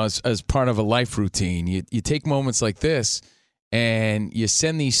 as part of a life routine? You take moments like this and you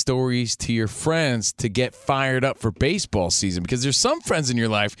send these stories to your friends to get fired up for baseball season, because there's some friends in your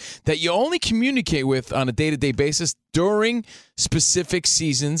life that you only communicate with on a day-to-day basis during specific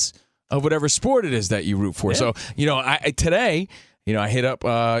seasons of whatever sport it is that you root for. Yeah. So, today... I hit up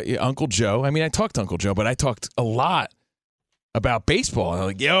Uncle Joe. I mean, I talked to Uncle Joe, but I talked a lot about baseball. I'm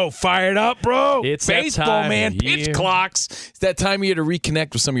like, yo, fired up, bro. It's baseball, man. Pitch clocks. It's that time of year to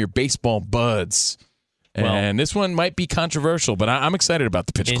reconnect with some of your baseball buds. And this one might be controversial, but I'm excited about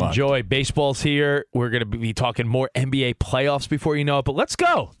the pitch clock. Enjoy. Baseball's here. We're going to be talking more NBA playoffs before you know it. But let's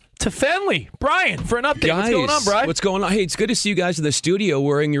go to Fenley. Brian, for an update. Guys, what's going on, Brian? What's going on? Hey, it's good to see you guys in the studio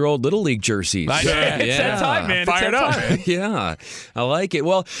wearing your old Little League jerseys. It's that time, man. Fired up. Yeah, I like it.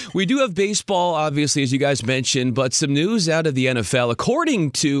 Well, we do have baseball, obviously, as you guys mentioned, but some news out of the NFL.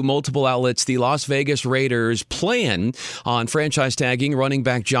 According to multiple outlets, the Las Vegas Raiders plan on franchise tagging running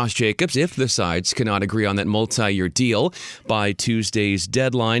back Josh Jacobs if the sides cannot agree on that multi-year deal by Tuesday's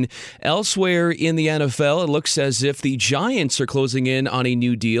deadline. Elsewhere in the NFL, it looks as if the Giants are closing in on a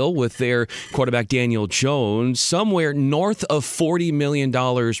new deal with their quarterback Daniel Jones, somewhere north of $40 million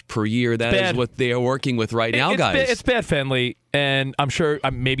per year. That is what they are working with right now, guys. It's bad, Fenley, and I'm sure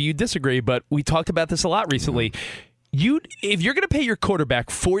maybe you disagree, but we talked about this a lot recently. If you're going to pay your quarterback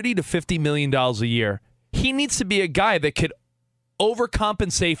 $40 to $50 million a year, he needs to be a guy that could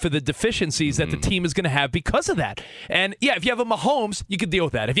overcompensate for the deficiencies that the team is going to have because of that. And, yeah, if you have a Mahomes, you can deal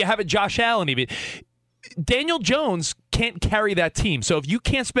with that. If you have a Josh Allen, even Daniel Jones can't carry that team. So if you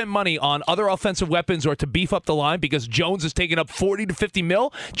can't spend money on other offensive weapons or to beef up the line because Jones is taking up 40 to 50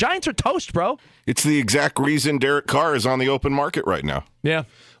 mil, Giants are toast, bro. It's the exact reason Derek Carr is on the open market right now. Yeah.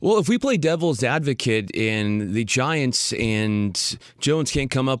 Well, if we play devil's advocate and the Giants and Jones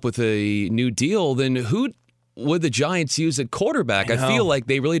can't come up with a new deal, then who would the Giants use at quarterback? I feel like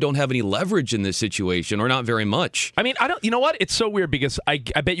they really don't have any leverage in this situation, or not very much. I mean, you know what? It's so weird because I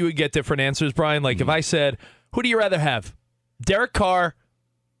bet you would get different answers, Brian. Like if I said, who do you rather have? Derek Carr,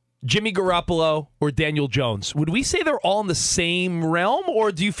 Jimmy Garoppolo, or Daniel Jones? Would we say they're all in the same realm,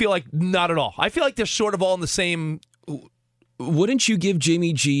 or do you feel like not at all? I feel like they're sort of all in the same. Wouldn't you give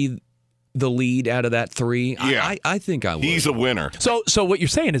Jimmy G the lead out of that three? Yeah. I think I would. He's a winner. So what you're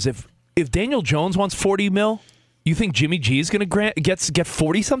saying is if Daniel Jones wants 40 mil, you think Jimmy G is going to get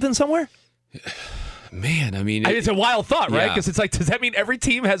 40-something somewhere? Man, I mean... it's a wild thought, right? Because it's like, does that mean every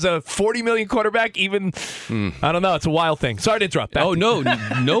team has a $40 million quarterback? Even, I don't know. It's a wild thing. Sorry to interrupt.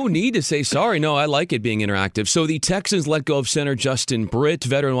 No need to say sorry. No, I like it being interactive. So the Texans let go of center Justin Britt.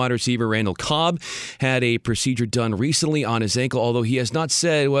 Veteran wide receiver Randall Cobb had a procedure done recently on his ankle, although he has not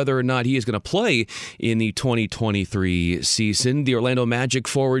said whether or not he is going to play in the 2023 season. The Orlando Magic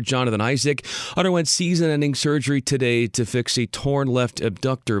forward Jonathan Isaac underwent season-ending surgery today to fix a torn left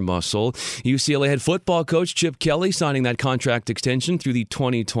abductor muscle. UCLA had football coach Chip Kelly signing that contract extension through the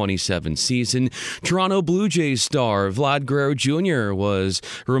 2027 season. Toronto Blue Jays star Vlad Guerrero Jr. was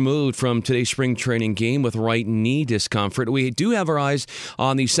removed from today's spring training game with right knee discomfort. We do have our eyes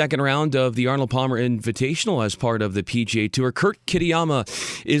on the second round of the Arnold Palmer Invitational as part of the PGA Tour. Kurt Kitayama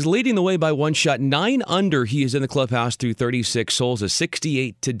is leading the way by one shot, 9 under. He is in the clubhouse through 36 holes, a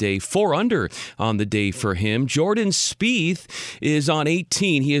 68 today, 4 under on the day for him. Jordan Spieth is on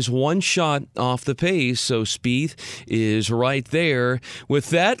 18. He is one shot off the pace. So Spieth is right there. With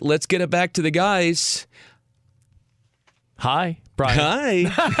that, let's get it back to the guys. Hi, Brian.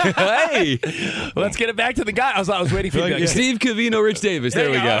 Hi. Hey. Let's get it back to the guy. I was waiting for you. Like Steve Covino, Rich Davis.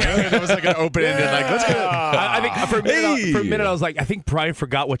 There we go. That was like an open-ended, let's go. I think for a minute, I was like, I think Brian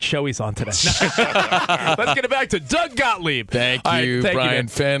forgot what show he's on today. Let's get it back to Doug Gottlieb. Thank you, Brian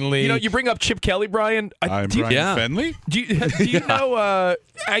Fenley. You know, you bring up Chip Kelly, Brian. I'm Brian Fenley? Do you know,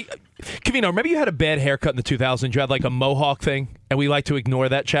 Covino, remember you had a bad haircut in the 2000s? You had like a mohawk thing, and we like to ignore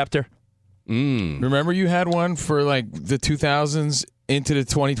that chapter? Remember you had one for like the 2000s into the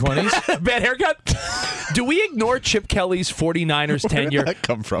 2020s? Bad haircut? Do we ignore Chip Kelly's 49ers tenure? Where did that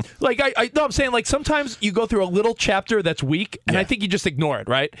come from? Like, I'm saying, like, sometimes you go through a little chapter that's weak, and I think you just ignore it,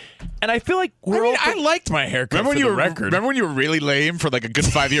 right? And I feel like I liked my haircut. Remember when you were really lame for like a good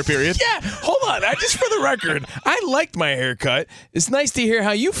 5-year period? Yeah, hold on. Just for the record, I liked my haircut. It's nice to hear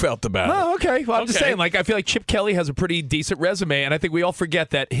how you felt about it. Oh, okay. Well, I'm just saying, like, I feel like Chip Kelly has a pretty decent resume, and I think we all forget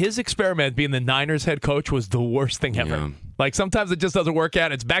that his experiment being the Niners head coach was the worst thing ever. Yeah. Like, sometimes it just doesn't work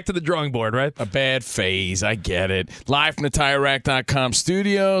out. It's back to the drawing board, right? A bad phase. I get it. Live from the TireRack.com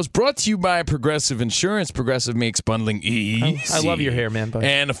studios. Brought to you by Progressive Insurance. Progressive makes bundling easy. I love your hair, man. Buddy.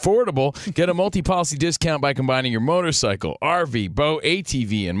 And affordable. Get a multi-policy discount by combining your motorcycle, RV, boat,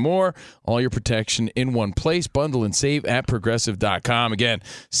 ATV, and more. All your protection in one place. Bundle and save at Progressive.com. Again,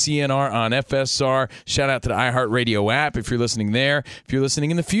 CNR on FSR. Shout out to the iHeartRadio app if you're listening there. If you're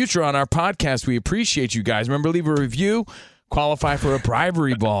listening in the future on our podcast, we appreciate you guys. Remember, leave a review. Qualify for a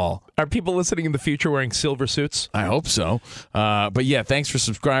bribery ball. Are people listening in the future wearing silver suits? I hope so. But yeah, thanks for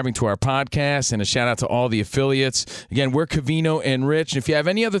subscribing to our podcast, and a shout out to all the affiliates. Again, we're Covino and Rich. And if you have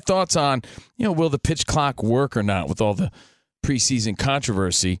any other thoughts on, will the pitch clock work or not with all the preseason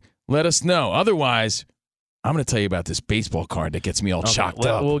controversy, let us know. Otherwise, I'm going to tell you about this baseball card that gets me all chocked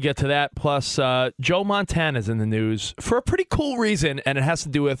up. We'll get to that. Plus, Joe Montana's in the news for a pretty cool reason, and it has to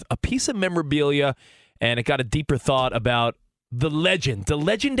do with a piece of memorabilia, and it got a deeper thought about the legend, the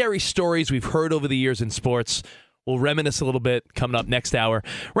legendary stories we've heard over the years in sports. We'll reminisce a little bit coming up next hour.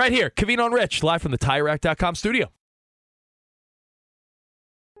 Right here, Covino and Rich, live from the TireRack.com studio.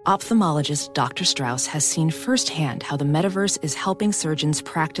 Ophthalmologist Dr. Strauss has seen firsthand how the metaverse is helping surgeons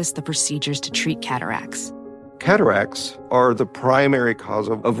practice the procedures to treat cataracts. Cataracts are the primary cause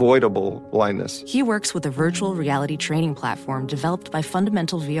of avoidable blindness. He works with a virtual reality training platform developed by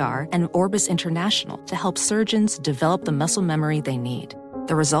Fundamental VR and Orbis International to help surgeons develop the muscle memory they need.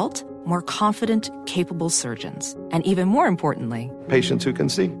 The result? More confident, capable surgeons. And even more importantly, patients who can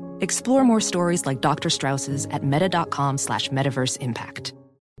see. Explore more stories like Dr. Strauss's at meta.com/metaverse impact.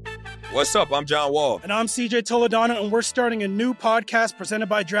 What's up? I'm John Wall. And I'm CJ Toledano, and we're starting a new podcast presented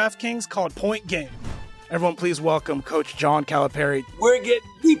by DraftKings called Point Game. Everyone, please welcome Coach John Calipari. We're getting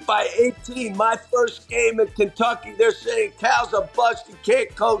beat by 18. My first game in Kentucky, they're saying Cal's a bust. He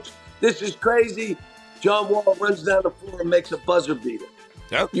can't coach. This is crazy. John Wall runs down the floor and makes a buzzer beater.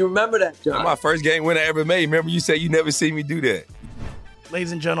 Yep. You remember that, John? That's my first game winner I ever made. Remember you said you never see me do that.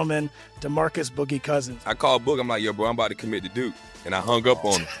 Ladies and gentlemen, DeMarcus Boogie Cousins. I called Boog. I'm like, yo, bro, I'm about to commit to Duke. And I hung up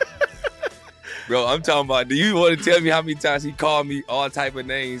on him. Bro, I'm talking about, do you want to tell me how many times he called me all type of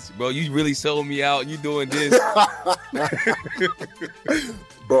names? Bro, you really sold me out. You doing this.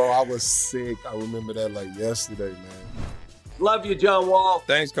 Bro, I was sick. I remember that like yesterday, man. Love you, John Wall.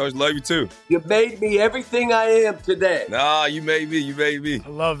 Thanks, Coach. Love you, too. You made me everything I am today. Nah, you made me. You made me. I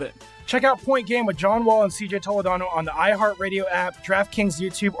love it. Check out Point Game with John Wall and CJ Toledano on the iHeartRadio app, DraftKings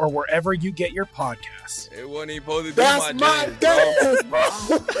YouTube, or wherever you get your podcasts. It wasn't even supposed to be That's my dance, bro.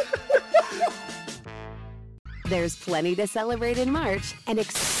 There's plenty to celebrate in March and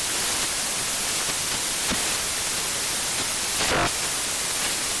National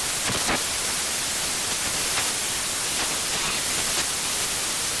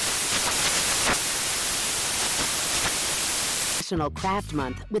Craft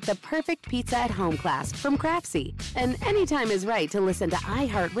Month with the perfect pizza at home class from Craftsy. And anytime is right to listen to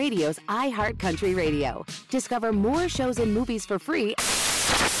iHeartRadio's iHeartCountry Radio. Discover more shows and movies for free.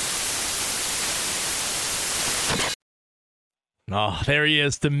 Oh, there he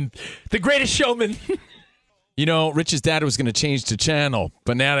is, the greatest showman. You know, Rich's dad was going to change the channel,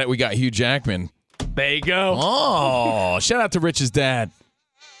 but now that we got Hugh Jackman. There you go. Oh, shout out to Rich's dad.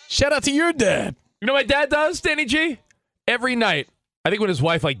 Shout out to your dad. You know what my dad does, Danny G? Every night, I think when his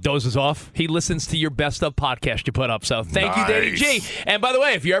wife dozes off, he listens to your best of podcast you put up. So thank you, Danny G. And by the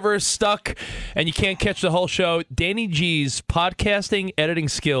way, if you're ever stuck and you can't catch the whole show, Danny G's podcasting editing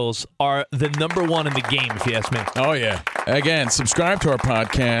skills are the number one in the game, if you ask me. Oh, yeah. Again, subscribe to our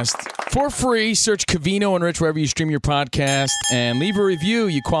podcast for free. Search Covino and Rich wherever you stream your podcast and leave a review.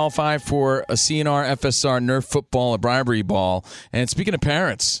 You qualify for a CNR, FSR, Nerf football, a bribery ball. And speaking of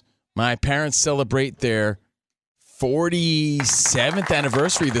parents, my parents celebrate their 47th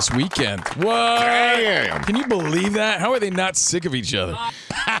anniversary this weekend. What? Damn. Can you believe that? How are they not sick of each other?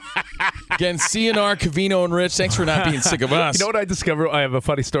 Again, CNR, Covino, and Rich, thanks for not being sick of us. You know what I discovered? I have a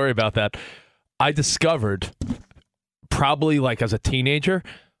funny story about that. I discovered, probably like as a teenager,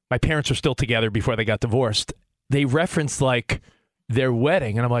 my parents were still together before they got divorced. They referenced like their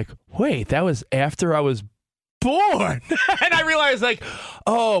wedding, and I'm like, wait, that was after I was born. And I realized like,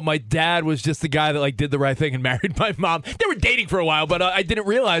 oh, my dad was just the guy that like did the right thing and married my mom. They were dating for a while, but I didn't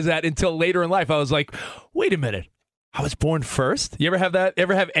realize that until later in life. I was like, wait a minute, I was born first? You ever have that?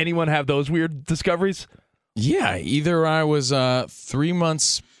 Ever have anyone have those weird discoveries? Yeah, either I was 3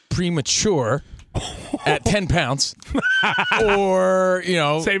 months premature at 10 pounds or, you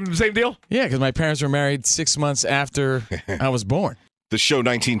know. Same deal? Yeah, because my parents were married 6 months after I was born. The show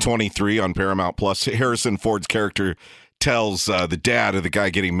 1923 on Paramount Plus. Harrison Ford's character tells the dad of the guy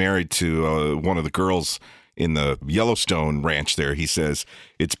getting married to one of the girls in the Yellowstone ranch there. He says,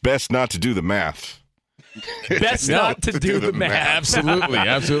 it's best not to do the math. Best not to do the math. Absolutely,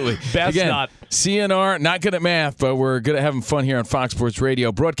 absolutely. Best Again, not. CNR, not good at math, but we're good at having fun here on Fox Sports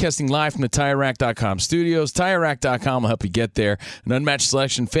Radio. Broadcasting live from the TireRack.com studios. TireRack.com will help you get there. An unmatched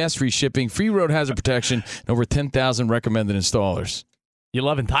selection, fast free shipping, free road hazard protection, and over 10,000 recommended installers. You're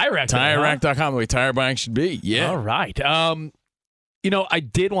loving TireRack. TireRack.com, the way tire buying should be. Yeah. All right. You know, I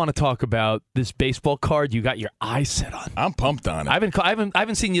did want to talk about this baseball card you got your eyes set on. I'm pumped on it. I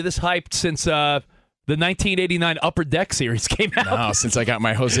haven't seen you this hyped since the 1989 Upper Deck series came out. No, since I got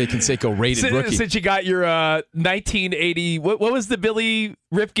my Jose Canseco rated rookie. Since you got your 1980, what was the Billy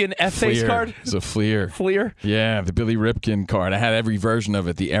Ripken F-Face card? It's a Fleer. Fleer? Yeah, the Billy Ripken card. I had every version of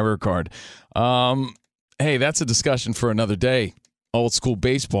it, the error card. Hey, that's a discussion for another day. Old school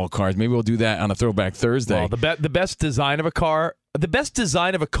baseball cards. Maybe we'll do that on a Throwback Thursday. Well, the best design of a card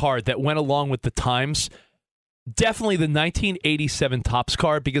that went along with the times definitely the 1987 Topps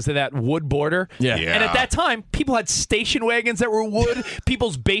card because of that wood border. Yeah. And at that time, people had station wagons that were wood.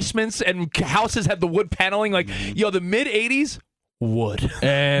 People's basements and houses had the wood paneling. Like, the mid-'80s, wood.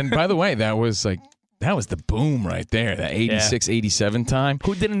 And by the way, that was the boom right there, that 86, 87 time.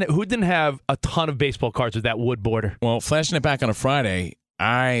 Who didn't have a ton of baseball cards with that wood border? Well, flashing it back on a Friday,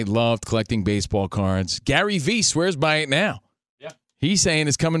 I loved collecting baseball cards. Gary Vee swears by it now. Yeah. He's saying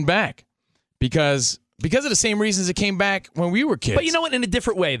it's coming back because of the same reasons it came back when we were kids. But you know what? In a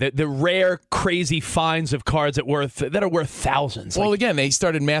different way, the rare, crazy finds of cards that are worth thousands. Well, again, they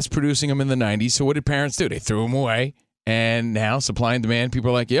started mass producing them in the 90s. So what did parents do? They threw them away. And now, supply and demand, people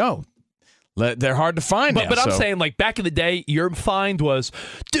are like, they're hard to find now. But I'm saying, like, back in the day, your find was,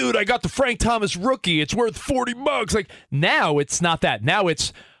 dude, I got the Frank Thomas rookie. It's worth $40. Like, now it's not that. Now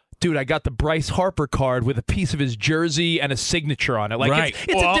it's, dude, I got the Bryce Harper card with a piece of his jersey and a signature on it. Like, right.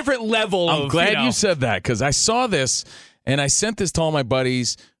 It's a different level I'm glad you said that because I saw this and I sent this to all my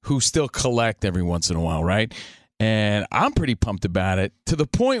buddies who still collect every once in a while, right? And I'm pretty pumped about it to the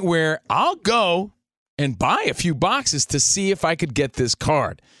point where I'll go and buy a few boxes to see if I could get this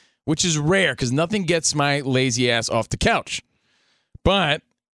card, which is rare because nothing gets my lazy ass off the couch. But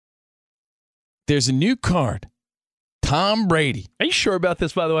there's a new card. Tom Brady. Are you sure about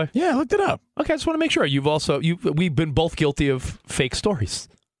this, by the way? Yeah, I looked it up. Okay, I just want to make sure. We've been both guilty of fake stories.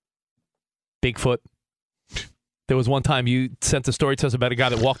 Bigfoot. There was one time you sent a story to us about a guy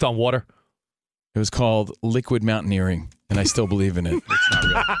that walked on water. It was called liquid mountaineering, and I still believe in it. It's not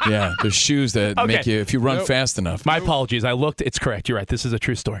real. Yeah, there's shoes that make you, if you run fast enough. My apologies. I looked. It's correct. You're right. This is a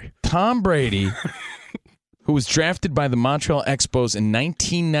true story. Tom Brady, who was drafted by the Montreal Expos in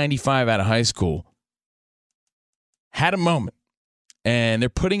 1995 out of high school, had a moment, and they're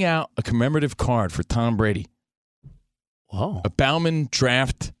putting out a commemorative card for Tom Brady. Whoa. A Bauman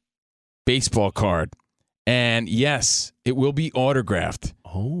draft baseball card. And yes, it will be autographed.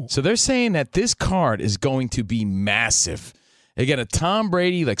 Oh. So they're saying that this card is going to be massive. They got a Tom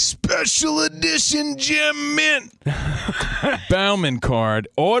Brady, like, special edition Gem Mint Bauman card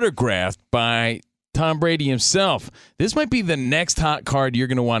autographed by Tom Brady himself. This might be the next hot card you're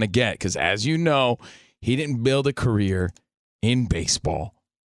going to want to get because, as you know, he didn't build a career in baseball.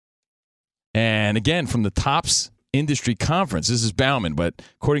 And again, from the Topps Industry Conference, this is Bauman, but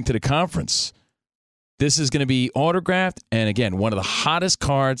according to the conference, this is going to be autographed. And again, one of the hottest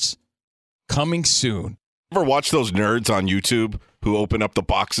cards coming soon. Ever watch those nerds on YouTube who open up the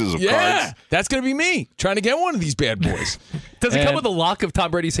boxes of cards? Yeah, that's going to be me trying to get one of these bad boys. Does it come with a lock of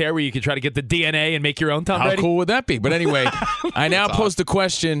Tom Brady's hair where you can try to get the DNA and make your own Tom Brady? How cool would that be? But anyway, I now pose the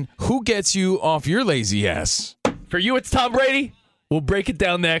question, who gets you off your lazy ass? For you, it's Tom Brady. We'll break it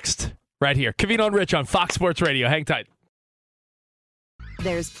down next right here. Covino and Rich on Fox Sports Radio. Hang tight.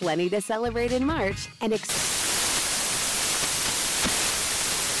 There's plenty to celebrate in March and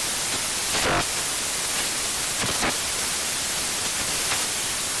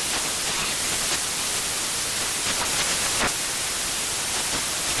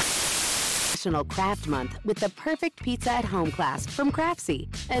National Craft Month with the perfect pizza at home class from Craftsy.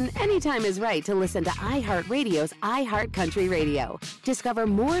 And anytime is right to listen to iHeartRadio's iHeart Country Radio. Discover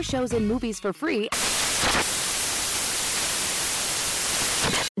more shows and movies for free.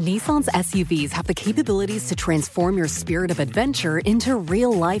 Nissan's SUVs have the capabilities to transform your spirit of adventure into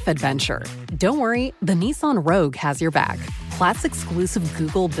real-life adventure. Don't worry, the Nissan Rogue has your back. Class-exclusive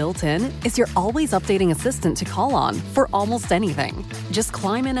Google built-in is your always-updating assistant to call on for almost anything. Just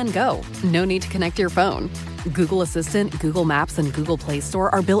climb in and go. No need to connect your phone. Google Assistant, Google Maps, and Google Play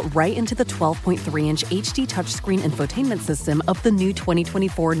Store are built right into the 12.3-inch HD touchscreen infotainment system of the new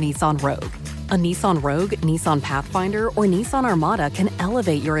 2024 Nissan Rogue. A Nissan Rogue, Nissan Pathfinder, or Nissan Armada can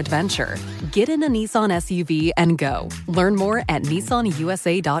elevate your adventure. Get in a Nissan SUV and go. Learn more at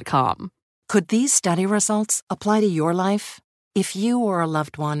nissanusa.com. Could these study results apply to your life? If you or a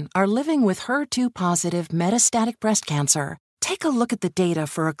loved one are living with HER2-positive metastatic breast cancer, take a look at the data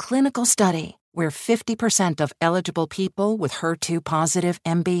for a clinical study where 50% of eligible people with HER2-positive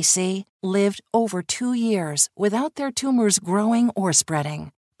MBC lived over 2 years without their tumors growing or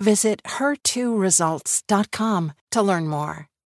spreading. Visit HER2results.com to learn more.